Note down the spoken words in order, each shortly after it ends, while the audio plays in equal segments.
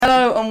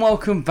and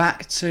welcome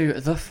back to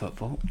the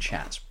Football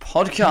Chats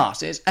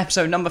podcast. It's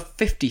episode number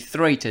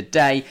 53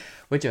 today.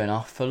 We're doing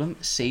our Fulham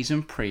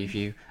season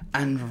preview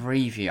and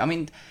review. I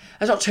mean,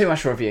 there's not too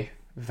much review.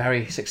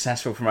 Very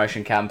successful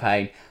promotion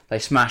campaign. They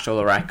smashed all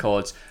the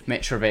records.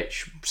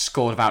 Mitrovic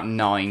scored about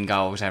 9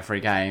 goals every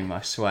game,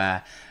 I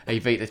swear. He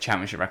beat the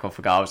championship record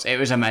for goals. It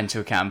was a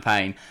mental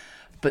campaign.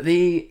 But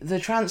the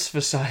transfer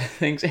side of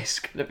things is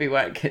going to be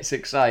where it gets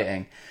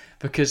exciting,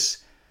 because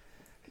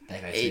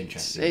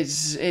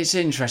it's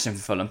interesting for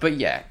Fulham. But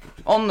yeah,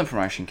 on the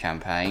promotion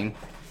campaign,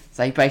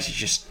 they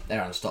basically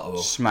they're unstoppable.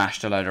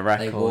 Smashed a load of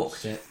records. They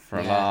walked it for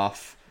a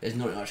laugh. There's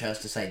not much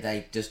else to say.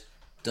 They just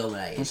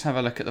dominated. Let's have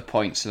a look at the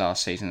points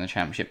last season in the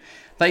Championship.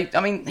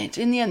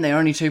 In the end, they're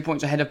only 2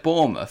 points ahead of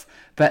Bournemouth,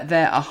 but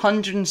their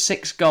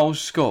 106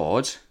 goals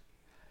scored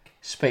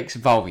speaks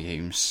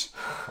volumes,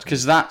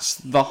 because that's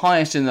the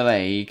highest in the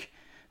league.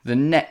 The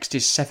next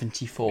is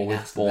 74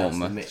 with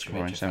Bournemouth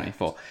scoring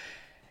 74.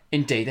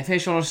 Indeed, they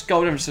finished on a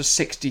goal difference of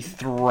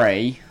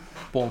 63.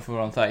 Bournemouth were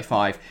on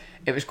 35.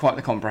 It was quite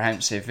the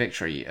comprehensive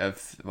victory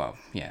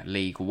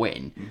league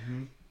win.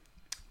 Mm-hmm.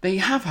 They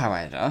have,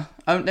 however,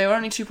 they were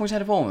only 2 points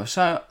ahead of Bournemouth,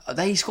 so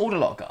they scored a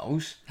lot of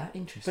goals. That's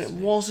interesting. But it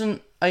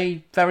wasn't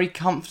a very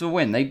comfortable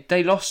win.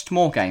 They lost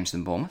more games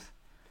than Bournemouth,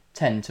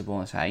 10 to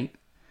Bournemouth 8,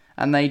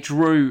 and they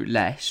drew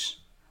less,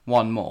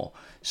 1 more.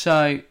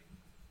 So,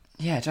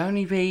 yeah, to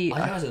only be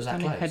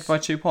ahead by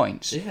 2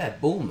 points. Yeah,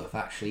 Bournemouth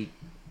actually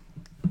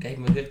gave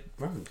them a good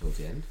run towards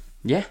the end.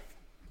 Yeah,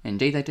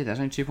 indeed they did. There's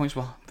only 2 points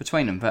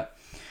between them, but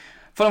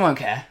Fulham won't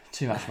care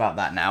too much about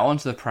that now. On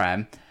to the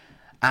Prem,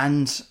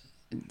 and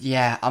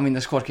yeah, I mean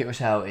the squad keep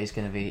result is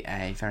going to be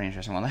a very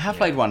interesting one. They have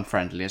played one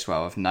friendly as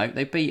well of note.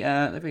 They beat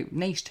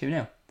Nice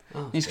 2-0.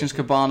 Nice against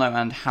Cabano,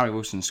 and Harry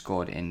Wilson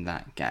scored in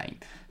that game.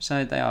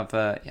 So they have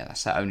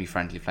that's their only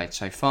friendly played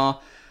so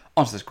far.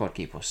 On to the squad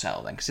keep or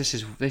sell then, because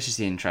this is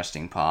the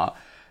interesting part.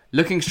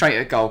 Looking straight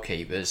at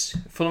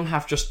goalkeepers, Fulham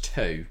have just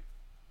 2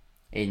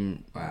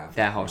 in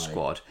their whole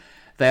squad.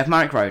 They have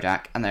Marek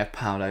Rodak and they have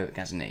Paulo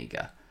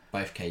Gazzaniga.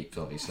 Both keeps,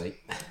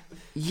 obviously.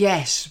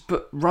 Yes,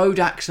 but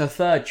Rodak's a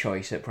third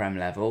choice at Prem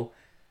level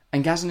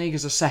and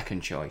Gazzaniga's a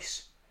second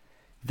choice.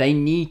 They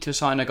need to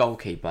sign a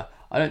goalkeeper.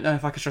 I don't know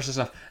if I can stress this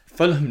enough.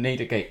 Fulham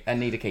need a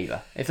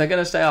keeper. If they're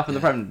going to stay up in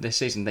the Prem this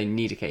season, they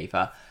need a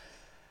keeper.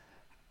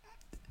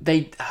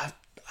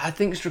 I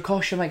think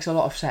Strakosha makes a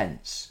lot of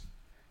sense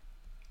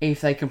if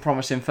they can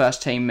promise him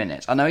first team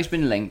minutes. I know he's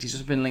been linked. He's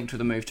just been linked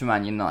with a move to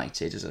Man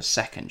United as a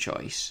second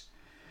choice.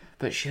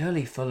 But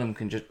surely Fulham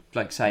can just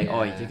say,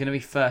 "Oi, you're going to be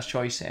first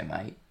choice here,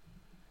 mate."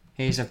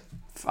 They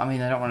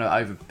don't want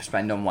to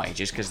overspend on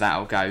wages because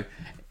that'll go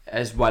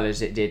as well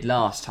as it did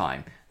last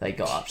time they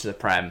got up to the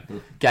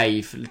Prem.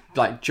 Gave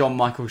John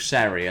Michael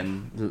Seri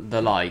and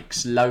the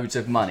likes loads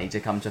of money to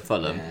come to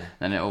Fulham,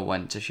 and it all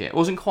went to shit. It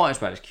wasn't quite as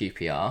bad as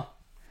QPR.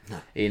 No.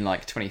 In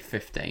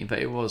 2015, but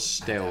it was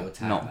still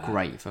not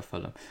great for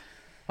Fulham.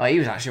 He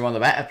was actually one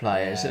of the better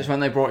players. It was when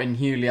they brought in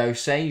Julio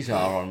Cesar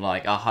on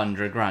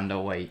 $100,000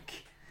 a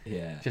week.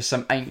 Yeah, just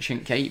some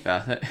ancient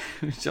keeper that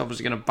was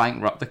obviously going to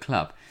bankrupt the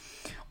club.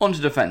 On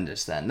to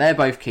defenders then. They're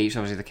both keeps.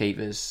 Obviously the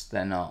keepers,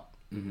 they're not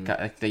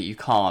that you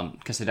can't,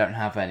 because they don't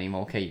have any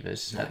more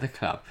keepers at the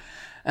club.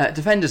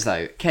 Defenders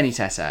though, Kenny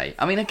Tete.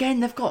 I mean, again,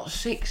 they've got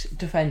 6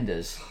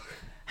 defenders.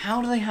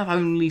 How do they have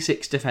only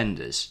 6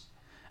 defenders?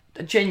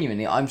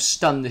 Genuinely, I'm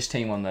stunned this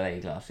team won the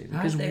league last season.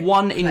 Because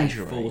one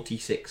injury...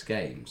 46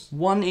 games.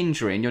 1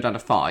 injury and you're down to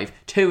 5.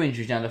 2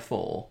 injuries down to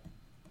 4.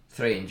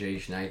 3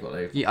 injuries, now you've got...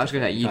 I was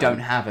going to say, you don't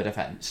have a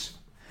defence.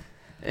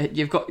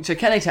 You've got... So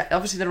Kenny Tete...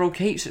 Obviously, they're all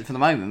keeps for the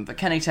moment, but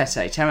Kenny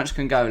Tete, Terence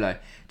Kongolo,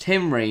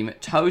 Tim Ream,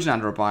 Tosin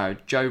Adarabioyo,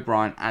 Joe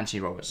Bryan,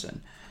 Anthony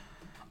Robertson.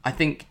 I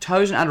think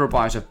Tosin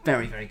Adarabioyo is a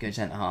very, very good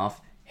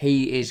centre-half.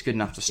 He is good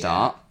enough to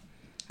start.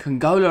 Yeah.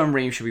 Kongolo and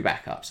Ream should be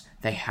backups.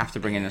 They have to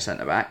bring in a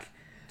centre-back.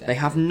 They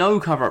have no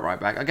cover at right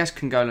back. I guess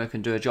Kongolo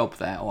can do a job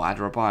there, or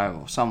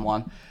Adarabioyo, or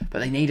someone, but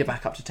they need a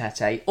backup to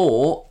Tete,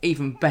 or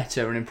even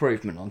better, an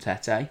improvement on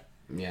Tete,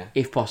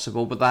 if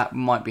possible. But that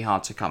might be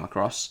hard to come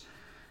across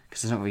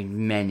because there's not going to be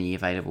many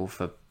available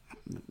for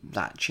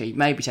that cheap.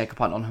 Maybe take a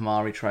punt on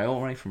Hamari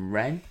Traore from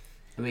Rennes.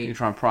 I mean, you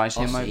try and price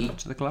him over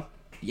to the club.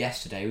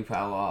 Yesterday we put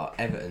out our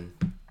Everton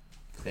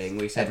thing.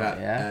 We said about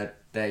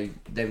them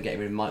getting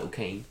rid of Michael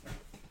Keane.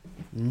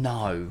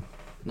 No.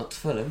 Not to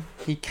Fulham.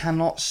 He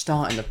cannot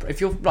start in the...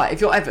 If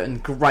you're Everton,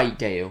 great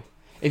deal.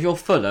 If you're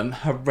Fulham,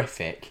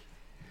 horrific.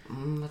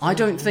 I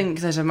don't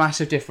think there's a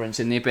massive difference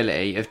in the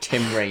ability of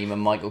Tim Ream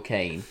and Michael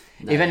Keane.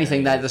 No, if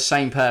anything, they're the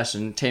same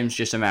person. Tim's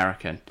just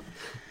American.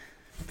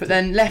 But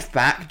then left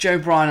back, Joe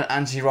Bryan and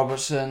Anthony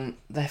Robertson,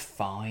 they're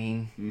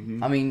fine.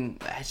 Mm-hmm. I mean,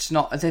 it's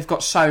not... They've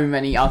got so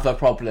many other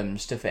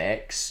problems to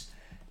fix.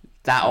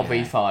 That'll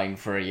be fine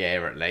for a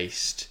year at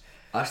least.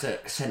 I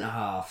said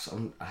centre-halves.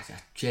 I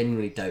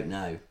genuinely don't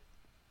know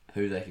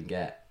who they can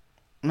get.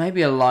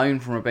 Maybe a loan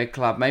from a big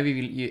club.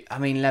 Maybe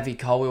Levy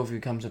Colwill if he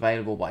becomes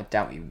available, but I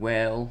doubt he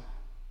will.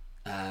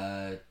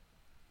 Is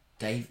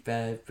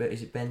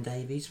it Ben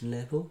Davies from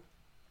Liverpool?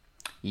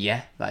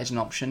 Yeah, that is an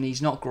option.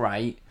 He's not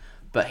great,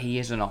 but he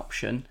is an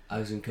option.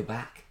 Ozan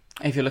Kabak.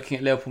 If you're looking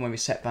at Liverpool, maybe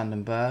Sepp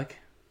Vandenberg.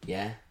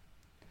 Yeah.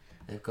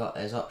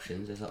 There's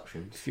options.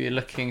 If you're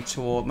looking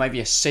toward maybe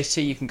a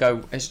City, you can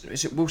go.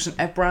 Is it Wilson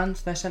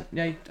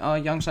Ebrand? Our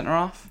young centre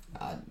half.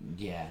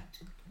 Yeah.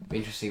 Be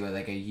interesting whether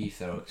they go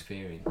youth or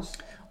experience.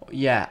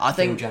 Yeah, I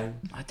think the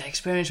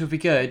experience would be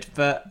good,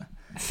 but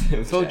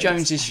Phil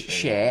Jones is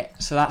shit,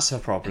 so that's a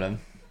problem.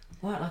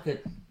 What like a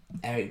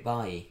Eric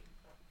Bailly?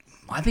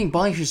 I think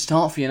Bailly should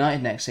start for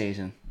United next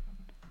season.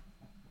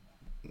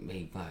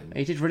 He won't.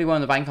 He did really well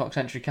in the Bangkok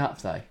Century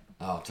Cup, though.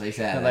 Oh, to be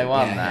fair, they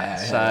won that.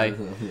 So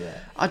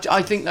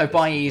I think though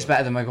Bailly is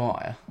better than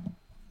Maguire.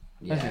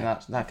 I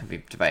think that can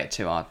be debated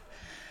too hard.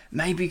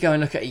 Maybe go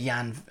and look at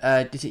Jan.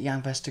 Is it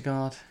Jan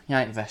Vestergaard?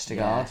 Yannick Vestergaard.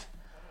 Yeah.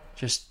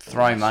 Just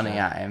throw money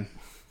at him.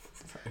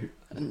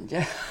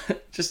 Yeah,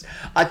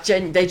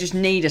 they just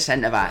need a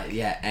centre back.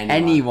 Yeah,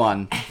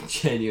 anyone.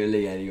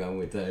 Genuinely, anyone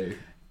would do.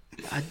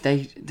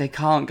 They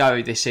can't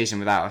go this season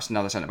without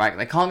another centre back.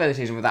 They can't go this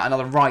season without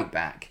another right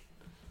back.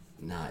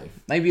 No.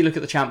 Maybe look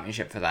at the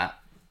Championship for that.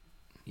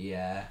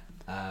 Yeah.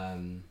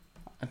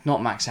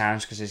 Not Max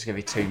Aarons because it's going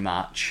to be too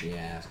much.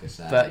 Yeah, I was going to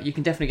say. But you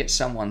can definitely get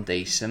someone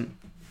decent.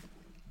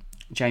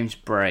 James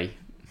Bree.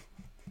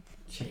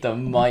 The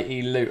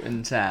mighty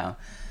Luton Town.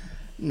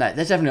 No,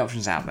 there's definitely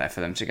options out there for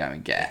them to go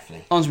and get.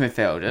 Definitely. On to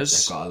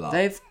midfielders. They've got a lot.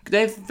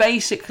 They've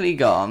basically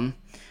gone.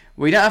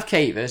 We don't have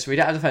keepers. We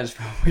don't have defenders.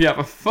 We have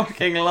a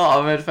fucking lot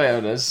of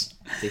midfielders.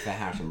 See for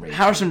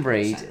Harrison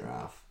Breed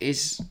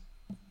is.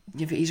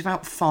 Yeah, but he's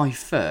about 5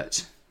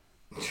 foot.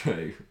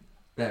 True.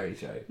 Very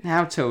true.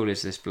 How tall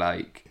is this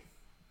bloke?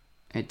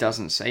 It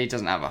doesn't say. He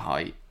doesn't have a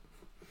height.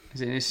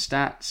 Is it in his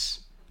stats?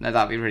 No,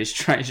 that'd be really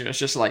strange. It's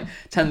just like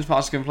 10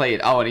 passes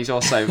completed. Oh, and he's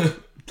also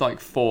like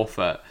 4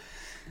 foot.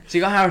 So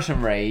you got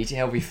Harrison Reid.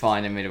 He'll be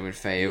fine in middle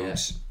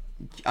midfield.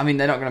 Yeah. I mean,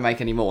 they're not going to make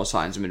any more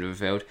signs in middle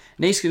midfield.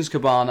 Neeskens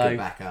Cabano, good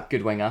backup,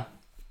 good winger.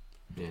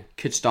 Yeah,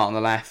 could start on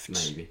the left.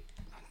 Maybe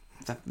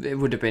it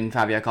would have been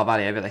Fabio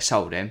Carvalho, but they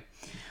sold him.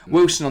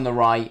 Wilson on the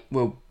right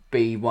will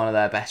be one of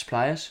their best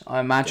players,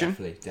 I imagine.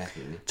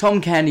 Definitely.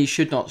 Tom Kenny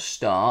should not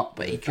start,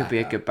 but he could be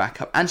a good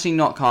backup. Anthony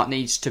Knockaert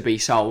needs to be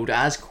sold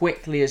as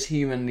quickly as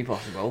humanly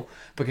possible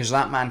because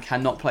that man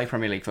cannot play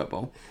Premier League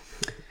football.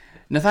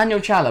 Nathaniel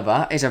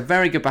Chalobah is a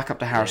very good backup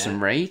to Harrison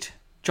Reid.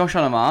 Josh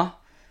Onomah,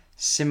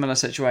 similar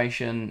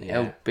situation.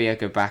 Yeah. He'll be a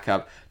good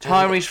backup.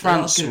 Tyrese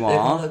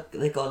Francois.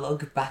 They've got a lot of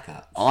good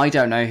backups. I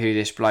don't know who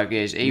this bloke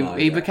is.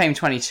 He became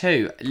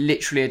 22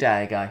 literally a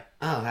day ago.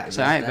 Oh, happy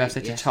so happy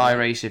birthday to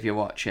Tyrese if you're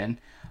watching.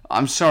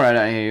 I'm sorry I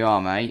don't know who you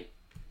are, mate.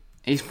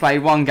 He's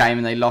played one game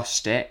and they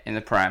lost it in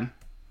the Prem.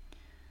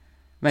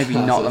 Maybe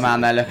not the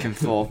man they're looking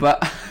for,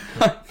 but...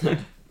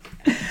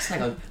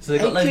 Hang on. So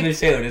they've got loads of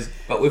midfielders,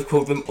 but we've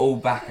called them all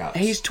backups.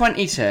 He's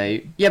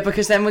 22. Yeah,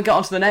 because then we got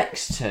on to the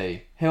next two,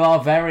 who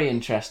are very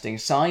interesting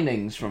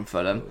signings from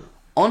Fulham.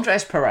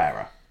 Andreas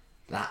Pereira.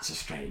 That's a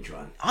strange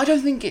one. I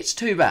don't think it's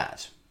too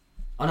bad.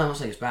 Oh no, I'm not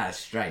saying it's bad, it's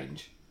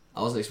strange.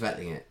 I wasn't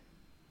expecting it.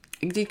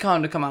 It did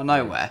kind of come out of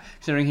nowhere,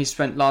 considering he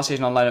spent last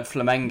season on loan at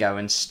Flamengo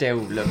and still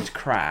looked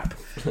crap.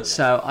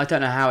 So I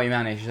don't know how he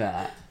managed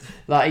that.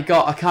 Like, he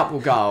got a couple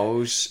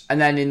goals, and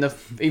then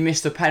he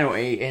missed the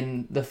penalty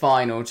in the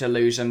final to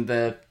lose them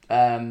the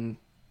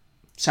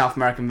South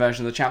American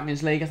version of the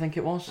Champions League, I think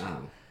it was.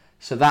 Oh.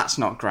 So that's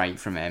not great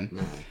from him.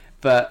 No.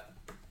 But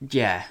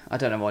yeah, I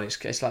don't know what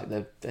it's like.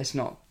 It's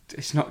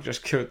not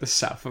just good the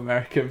South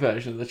American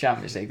version of the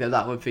Champions League. Though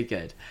that would be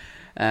good.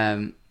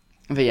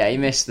 But yeah, he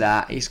missed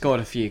that. He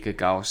scored a few good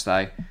goals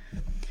though.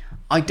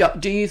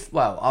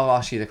 I'll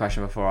ask you the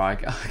question before I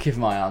give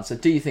my answer.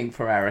 Do you think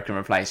Pereira can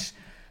replace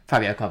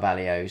Fabio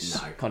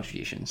Carvalho's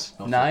contributions?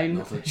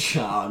 Not a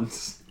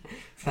chance.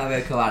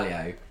 Fabio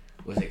Carvalho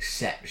was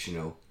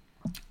exceptional.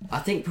 I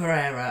think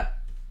Pereira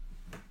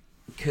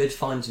could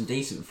find some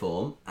decent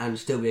form and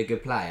still be a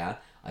good player.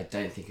 I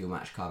don't think he'll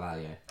match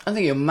Carvalho. I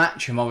think he'll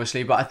match him,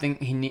 obviously, but I think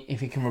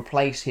if he can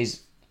replace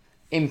his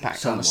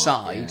impact on the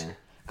side,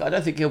 I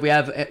don't think he'll be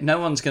able... No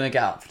one's going to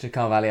get up to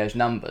Carvalho's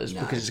numbers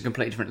because it's a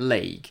completely different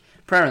league.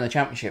 Pereira in the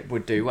Championship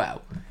would do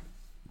well.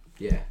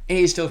 Yeah.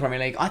 He is still Premier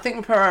League. I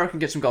think Pereira can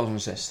get some goals and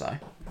assists, though.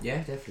 Yeah,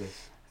 definitely.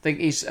 I think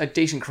he's a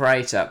decent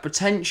creator.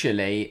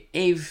 Potentially,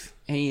 if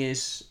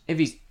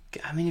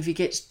he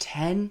gets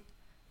 10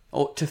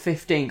 or to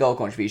 15 goal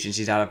contributions,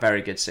 he's had a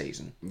very good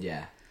season.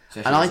 Yeah.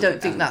 And I don't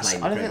think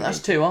that's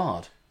too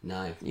hard.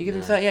 No. You give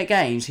him 38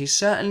 games,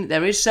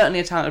 there is certainly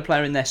a talented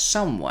player in there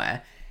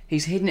somewhere.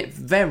 He's hidden it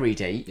very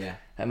deep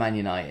at Man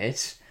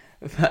United.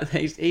 But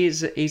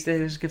there's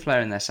a good player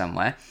in there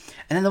somewhere.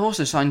 And then they've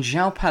also signed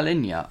João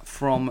Palhinha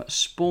from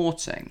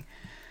Sporting.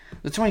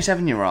 The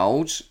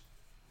 27-year-old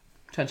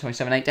turned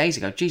 27 8 days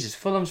ago. Jesus,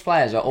 Fulham's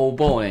players are all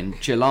born in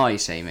July,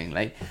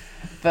 seemingly.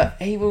 But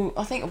I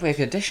think he'll be a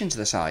good addition to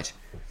the side.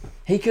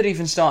 He could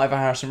even start over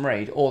Harrison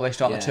Reid, or they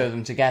start the two of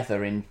them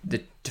together in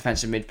the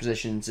defensive mid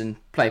positions and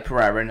play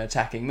Pereira in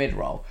attacking mid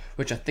role,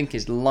 which I think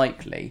is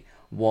likely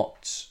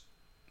what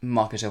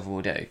Marco Silva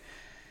will do.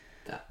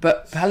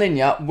 But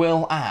Palhinha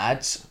will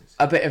add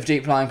a bit of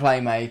deep line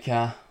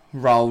playmaker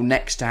role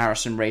next to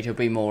Harrison Reid. He'll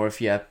be more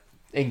of your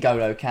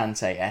N'Golo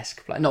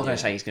Kante-esque play. Not going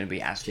to say he's going to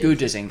be as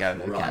good as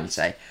N'Golo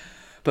Kante,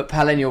 but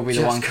Palhinha will be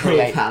the one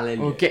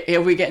creating.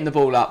 He'll be getting the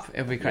ball up.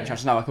 He'll be creating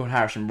chances. No, I called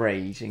Harrison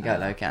Reed.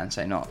 N'Golo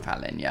Kante, not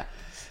Palhinha.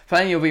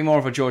 Palhinha will be more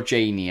of a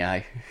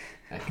Jorginho.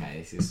 Okay,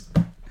 this is.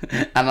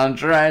 And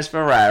Andreas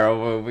Pereira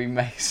will be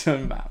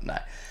Mason Mount. No.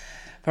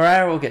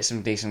 Pereira will get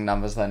some decent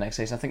numbers though next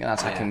season. I think in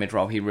that attacking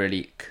mid-role he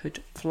really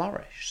could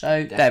flourish.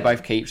 So they're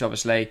both keeps,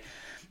 obviously.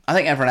 I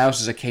think everyone else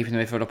is a keep in the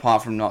midfield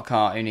apart from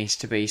Knockaert, who needs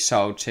to be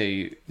sold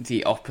to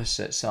the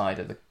opposite side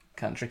of the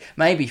country.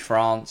 Maybe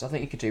France. I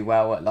think he could do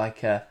well at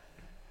like a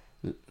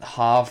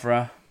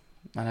Havre.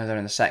 I know they're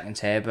in the second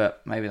tier,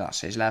 but maybe that's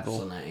his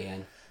level.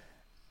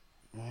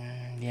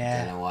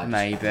 Yeah,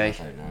 maybe. I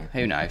don't know.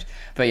 Who knows?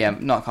 But yeah,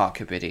 Knockaert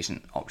could be a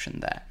decent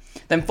option there.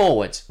 Then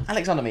forwards,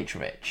 Alexander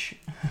Mitrovic.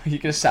 Are you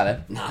going to sell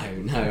him?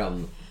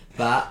 No.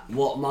 But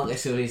what Marco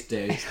Silva needs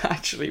to do is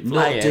actually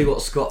play not do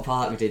what Scott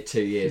Parker did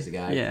 2 years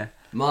ago. Yeah.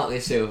 Marco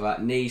Silva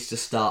needs to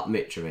start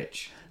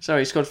Mitrovic.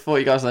 Sorry, he scored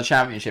 40 goals in the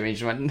Championship. He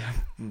just went,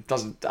 I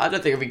don't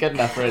think it'll be good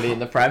enough really in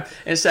the Prem.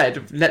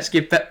 Instead, let's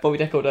give Bobby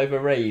De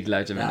Cordova-Reid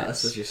loads of minutes. That's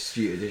such a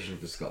stupid addition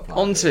for Scott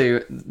Parker. On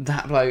to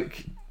that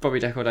bloke, Bobby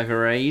De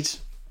Cordova-Reid.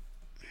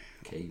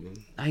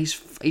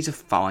 He's a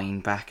fine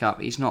backup.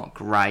 He's not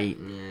great.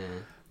 Yeah.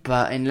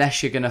 But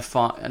unless you can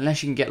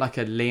get like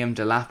a Liam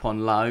Delap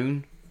on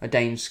loan, a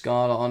Dane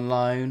Scarlett on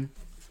loan,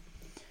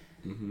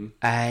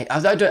 I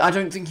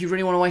don't think you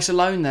really want to waste a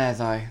loan there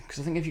though, because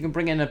I think if you can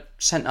bring in a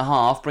centre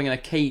half, bring in a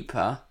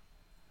keeper,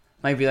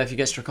 maybe if you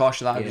get Strakosha,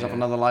 that opens up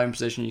another loan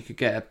position. You could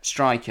get a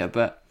striker,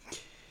 but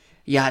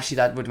yeah, actually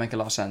that would make a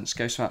lot of sense.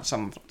 Go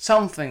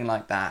something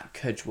like that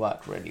could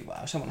work really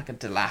well. Someone like a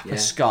Delap, a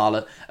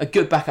Scarlett, a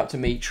good backup to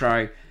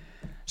Mitro.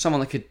 Someone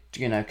that could,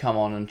 come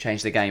on and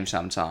change the game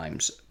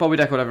sometimes. Bobby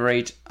De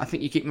Cordova-Reid, I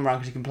think you keep him around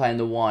because he can play in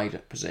the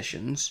wide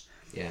positions.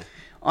 Yeah.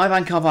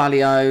 Ivan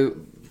Carvalho.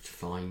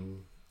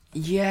 Fine.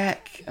 Yeah.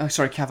 Oh,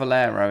 sorry,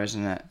 Cavallero,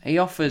 isn't it? He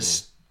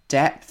offers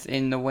depth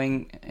in the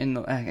wing, in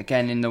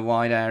the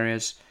wide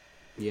areas.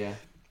 Yeah.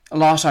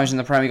 Last time he was in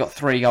the Premier, he got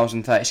 3 goals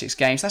in 36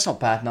 games. That's not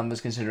bad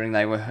numbers considering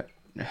they were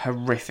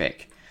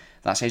horrific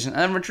that season.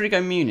 And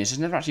Rodrigo Muniz has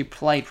never actually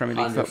played Premier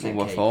League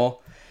football before.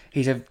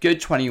 He's a good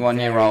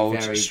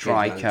 21-year-old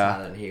striker. Good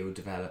talent he will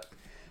develop.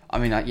 I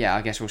mean,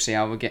 I guess we'll see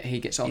how he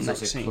gets on next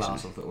season. He's also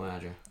class on foot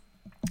manager.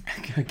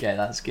 Okay,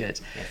 that's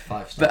good. Yeah,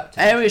 5-star. But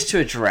areas to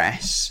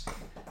address,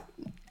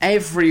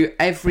 every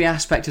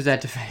aspect of their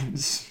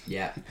defence.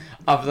 Yeah.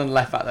 Other than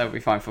left back, they'll be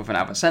fine for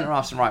now. But centre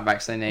halves and right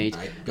backs, they need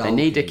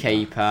a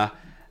keeper.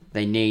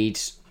 They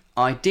need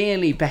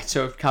ideally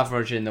better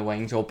coverage in the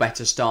wings or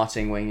better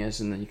starting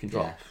wingers, and then you can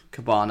drop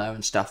Cabano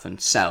and stuff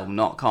and sell.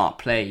 Knockaert,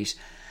 please.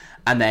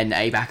 And then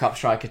a backup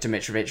striker to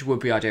Mitrovic would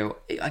be ideal.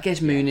 I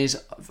guess Muniz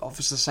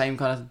offers the same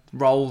kind of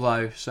role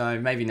though, so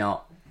maybe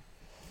not.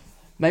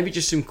 Maybe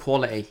just some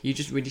quality. They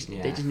just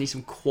need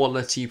some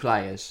quality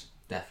players.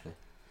 Definitely.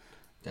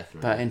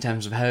 But in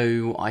terms of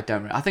who, I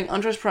think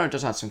Andreas Pereira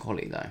does have some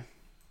quality though.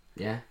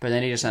 Yeah. But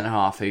they need a centre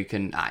half who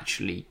can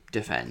actually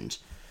defend,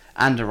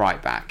 and a right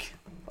back.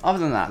 Other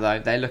than that though,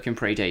 they're looking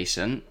pretty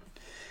decent.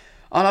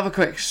 I'll have a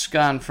quick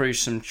scan through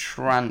some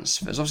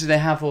transfers. Obviously, they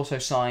have also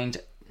signed.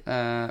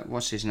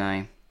 What's his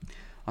name?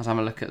 I was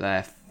having a look at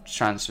their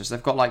transfers.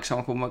 They've got like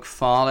someone called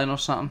McFarlane or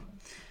something.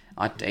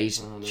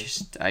 He's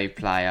just a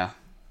player.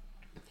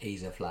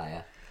 He's a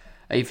player.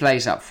 He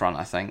plays up front,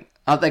 I think.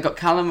 They got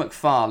Callum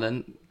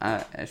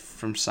McFarlane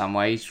from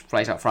somewhere. He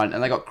plays up front,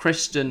 and they got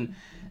Kristen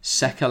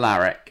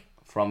Sekularic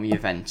from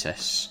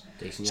Juventus.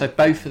 Decent so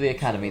both for the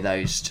academy,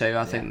 those two.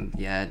 I think,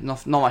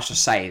 not much to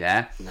say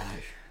there. No.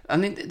 I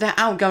mean, their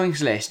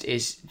outgoings list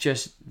is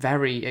just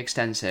very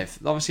extensive.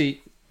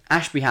 Obviously,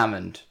 Ashby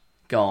Hammond,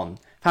 gone.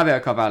 Fabio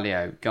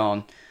Carvalho,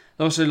 gone.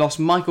 They also lost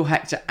Michael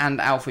Hector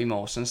and Alfie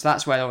Mawson, so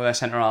that's where all their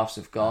centre-halves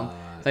have gone.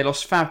 They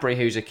lost Fabry,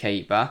 who's a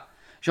keeper.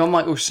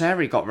 Jean-Michael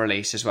Seri got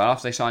released as well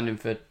after they signed him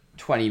for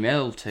 20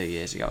 mil 2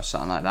 years ago or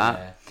something like that.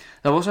 Yeah.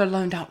 They've also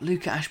loaned out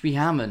Luca Ashby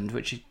Hammond,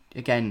 which,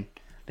 again,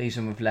 leaves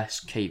them with less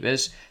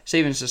keepers.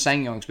 Steven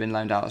Sessegnon been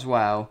loaned out as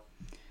well.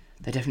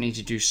 They definitely need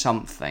to do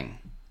something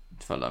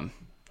for them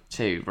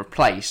to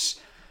replace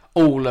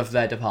all of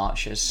their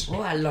departures. What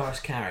about Loris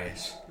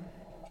Karius?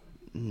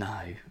 No.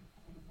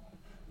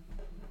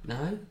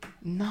 No?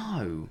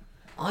 No.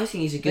 I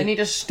think he's a good... They need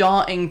a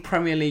starting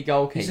Premier League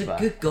goalkeeper. He's a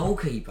good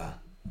goalkeeper.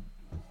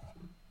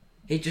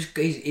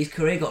 His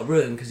career got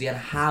ruined because he had a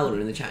howler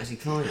in the Champions League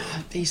final.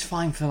 He's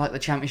fine for like the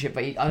Championship,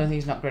 but I don't think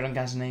he's an upgrade on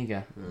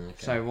Gazaniga. Okay.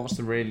 So what's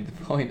the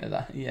point of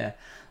that? Yeah,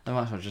 they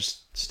might as well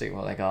just stick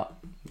what they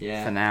got.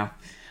 Yeah. For now,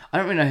 I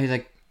don't really know who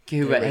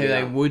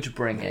they would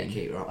bring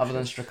in other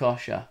than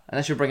Strakosha.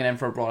 Unless you're bringing in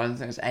for abroad, I don't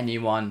think there's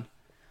anyone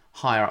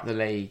higher up the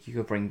league you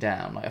could bring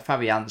down. Like a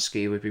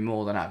Fabianski would be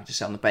more than happy to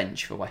sit on the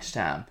bench for West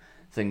Ham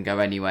than go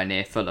anywhere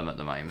near Fulham at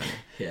the moment.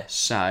 Yeah.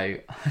 So.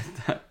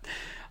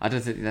 I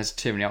don't think there's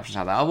too many options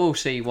out there. I will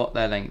see what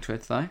they're linked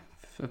with, though.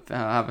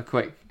 I'll have a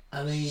quick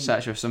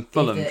search for some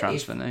Fulham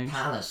transfer news.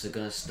 Palace are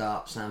going to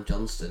start Sam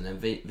Johnston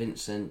and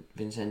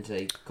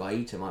Vicente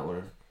Guaita might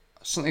want to...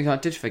 Something I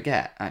did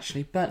forget,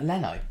 actually. Bernd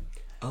Leno.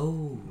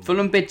 Oh.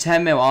 Fulham bid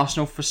 10 mil.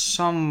 Arsenal, for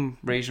some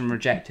reason,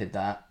 rejected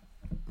that.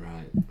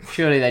 Right.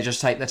 Surely they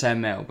just take the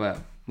 10 mil, but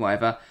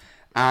whatever.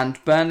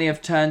 And Burnley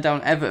have turned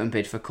down Everton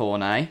bid for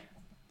Cornet.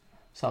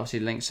 So obviously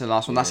links to the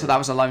last one. Yeah. That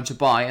was a loan to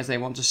buy, as they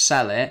want to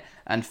sell it,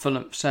 and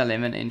Fulham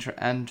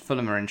and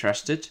Fulham are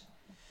interested.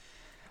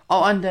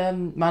 Oh,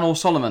 and Manuel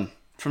Solomon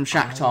from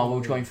Shakhtar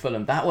will join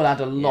Fulham. That will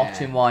add a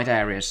lot in wide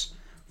areas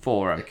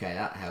for him. Okay,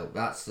 that helped.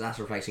 That's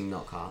replacing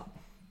Knockhart.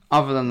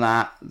 Other than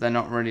that, they're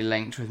not really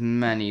linked with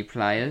many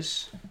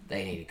players.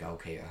 They need a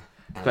goalkeeper.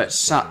 But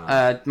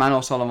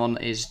Manuel Solomon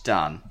is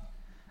done,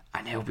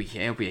 and he'll be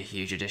a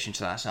huge addition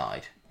to that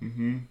side.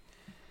 Mm-hmm.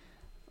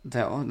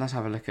 Let's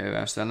have a look at who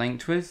else they're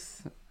linked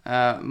with.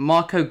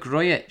 Marco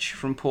Grujic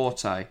from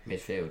Porto.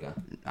 Midfielder.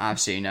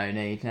 Absolutely no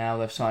need now.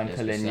 They've signed Yes,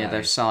 Polinia, so.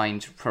 they've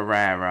signed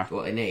Pereira.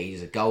 What they need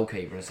is a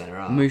goalkeeper and centre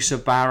half. Musa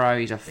Barrow,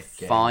 he's a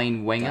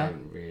fine winger.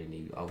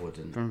 I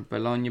wouldn't. From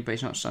Bologna, but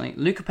he's not stunning.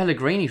 Luca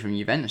Pellegrini from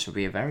Juventus will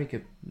be a very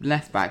good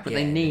left back, but Yeah.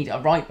 they need a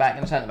right back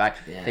and a centre back.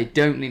 Yeah. They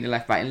don't need a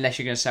left back unless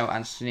you're going to sell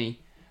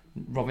Anthony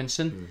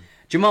Robinson.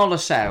 Jamal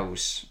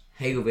Lascelles.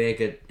 He would be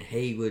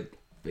decent.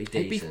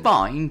 He'd be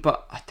fine,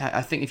 but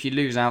I think if you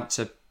lose out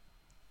to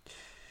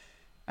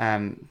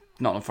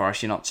Nottingham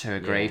Forest, you're not too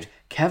aggrieved. Yeah.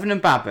 Kevin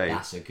and Babu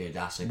That's a good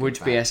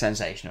would be a back.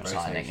 sensational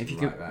signing. If you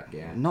could, right back,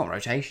 yeah. not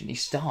rotation, he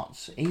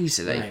starts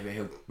easily. No, but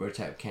he'll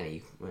rotate with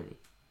Kenny, won't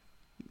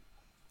he?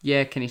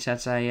 Yeah, Kenny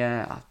said so.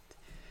 Yeah,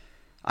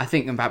 I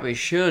think Mbappe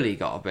surely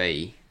got to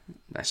be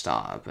their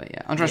starter. But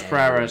yeah, Andreas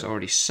Pereira has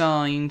already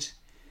signed.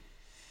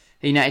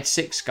 He netted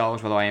 6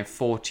 goals, by the way, in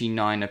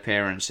 49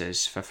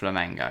 appearances for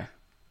Flamengo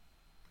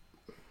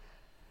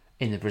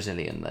in the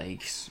Brazilian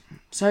leagues.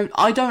 So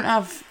I don't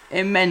have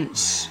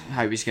immense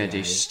hope he's going to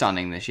do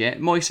stunning this year.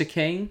 Moise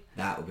Keane.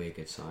 That would be a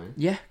good sign.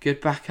 Yeah,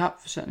 good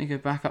backup. Certainly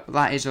good backup.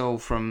 That is all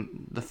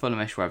from the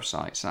Fulhamish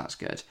website, so that's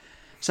good.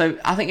 So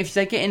I think if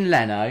they get in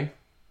Leno,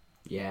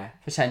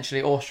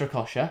 potentially, or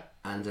Strakosha,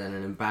 and then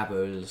an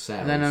Mbabu,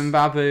 Lascelles. then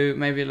Mbabu,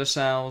 maybe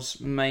Lascelles,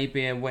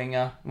 maybe a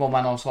winger. Well,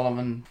 Manuel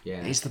Solomon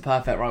is the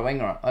perfect right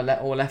winger,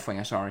 or left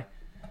winger, sorry.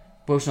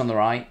 Wilson on the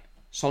right,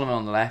 Solomon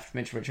on the left,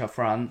 Mitrovic up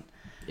front.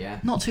 Yeah.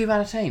 Not too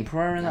bad a team.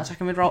 Pereira in that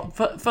second mid role.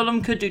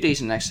 Fulham could do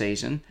decent next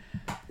season.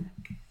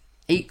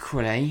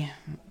 Equally,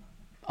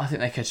 I think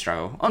they could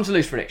struggle. On to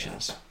loose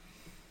predictions.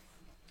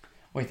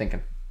 What are you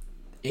thinking?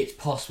 It's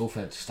possible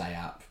for it to stay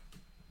up.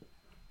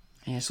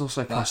 Yeah, it's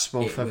also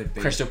possible for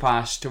Crystal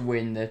Palace to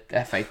win the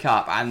FA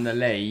Cup and the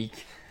league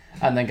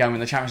and then go win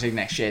the Champions League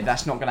next year.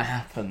 That's not going to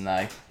happen,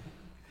 though.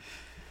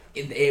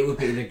 It would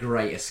be the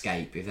great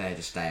escape if they had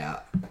to stay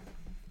up.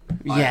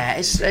 Yeah,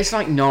 it's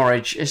like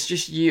Norwich. It's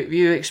just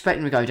you expect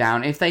them to go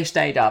down. If they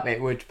stayed up, it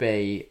would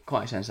be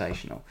quite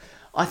sensational.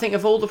 I think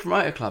of all the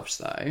promoter clubs,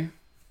 though,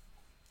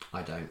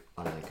 I don't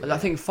think. I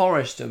think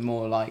Forest are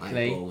more I likely.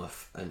 think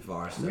Bournemouth and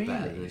Forest are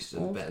better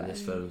than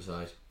this Fulham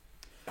side.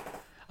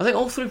 I think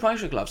all 3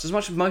 promotion clubs, as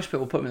much as most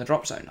people put them in the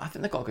drop zone, I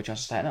think they've got a good chance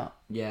of staying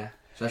up. Yeah,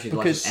 especially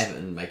Because like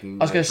Everton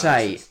making. I was going to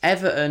say,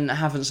 Everton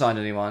haven't signed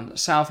anyone.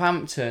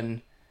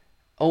 Southampton,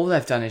 all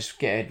they've done is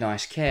get a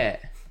nice kit.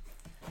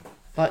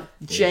 Like,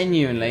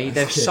 genuinely,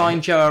 they've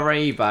signed Joe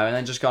Aribo and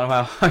then just gone,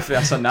 well, hopefully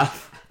that's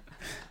enough.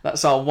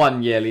 That's our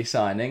one yearly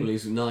signing. We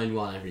lose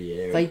 9-1 every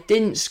year. They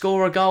didn't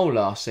score a goal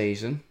last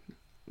season.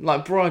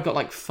 Like, Broy got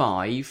like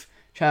 5.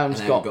 Chelm's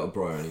got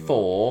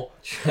 4.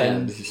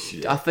 And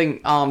I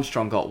think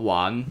Armstrong got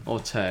 1 or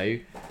 2.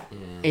 Yeah.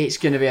 It's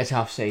going to be a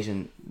tough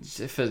season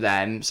for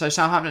them. So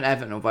Southampton and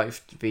Everton will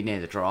both be near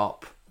the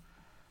drop.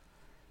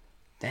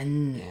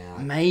 Then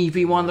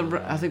maybe one of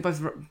the... I think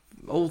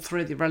all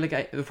 3 of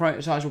the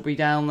prototypes will be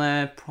down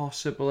there,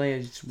 possibly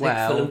as well.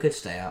 I think Fulham could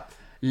stay up.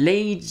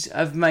 Leeds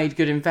have made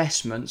good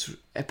investments,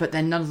 but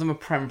then none of them are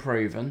Prem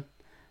proven,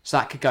 so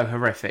that could go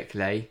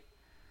horrifically.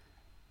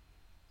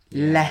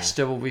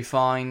 Leicester will be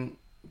fine,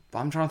 but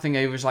I'm trying to think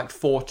who was like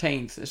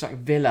 14th. It's like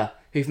Villa,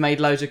 who've made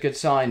loads of good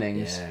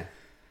signings. Yeah.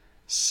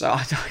 So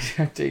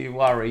I do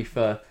worry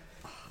for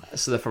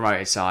the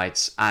promoted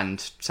sides and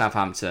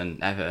Southampton,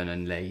 Everton,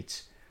 and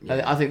Leeds.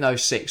 Yeah. I think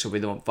those 6 will be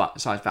the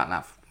sides battling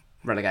out for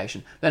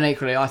relegation. Then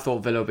equally, I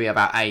thought Villa would be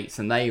about 8th,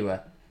 and they were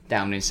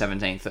down in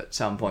 17th at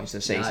some points of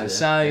the season.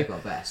 They've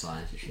got better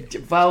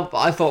signings. Well,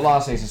 I thought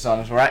last season's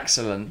signings were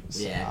excellent.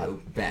 Yeah,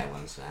 better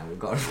ones now. We've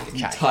got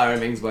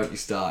Tyron Mings won't be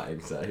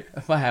starting, so.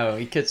 Well,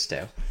 he could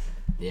still.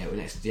 Yeah, well,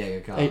 next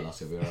Diego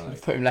Carlos will be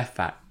alright. Put him left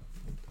back.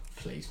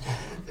 Please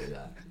don't do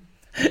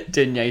that.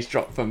 Dinier's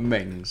dropped for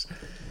Mings.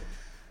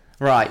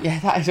 Right, yeah,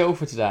 that is all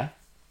for today.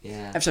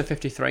 Yeah. Episode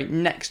 53.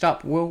 Next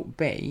up will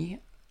be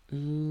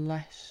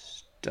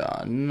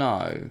Leicester.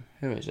 No,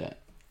 who is it?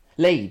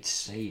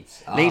 Leeds.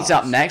 Leeds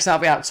up next.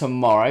 That'll be out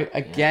tomorrow.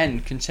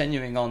 Again,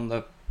 continuing on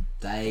the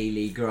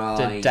daily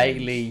grind. The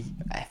daily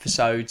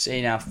episodes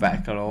in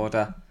alphabetical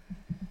order.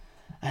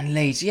 And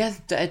Leeds,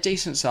 a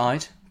decent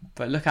side.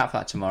 But look out for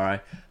that tomorrow.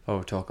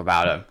 We'll talk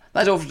about them.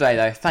 That's all for today,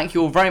 though. Thank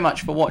you all very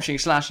much for watching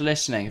 /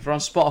 listening. If you're on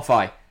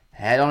Spotify,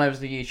 head on over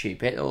to the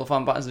YouTube. Hit all the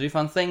fun buttons to do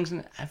fun things.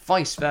 And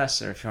vice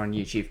versa. If you're on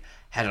YouTube,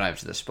 head on over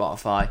to the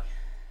Spotify.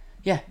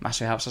 yeah,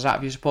 massively helps us out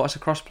if you support us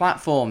across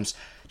platforms.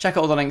 Check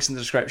out all the links in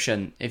the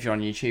description. If you're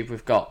on YouTube,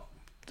 we've got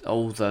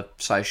all the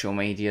social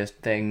media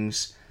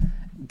things.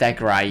 They're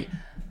great.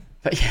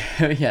 But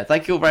yeah,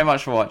 thank you all very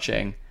much for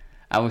watching,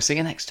 and we'll see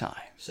you next time.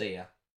 See ya.